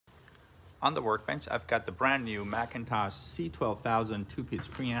On the workbench, I've got the brand new McIntosh C12000 two-piece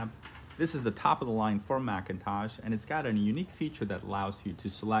preamp. This is the top of the line for McIntosh, and it's got a unique feature that allows you to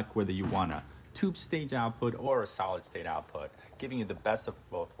select whether you want a tube stage output or a solid state output, giving you the best of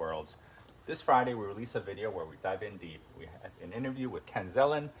both worlds. This Friday, we release a video where we dive in deep. We have an interview with Ken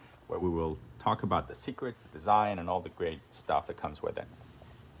Zelin, where we will talk about the secrets, the design, and all the great stuff that comes with it.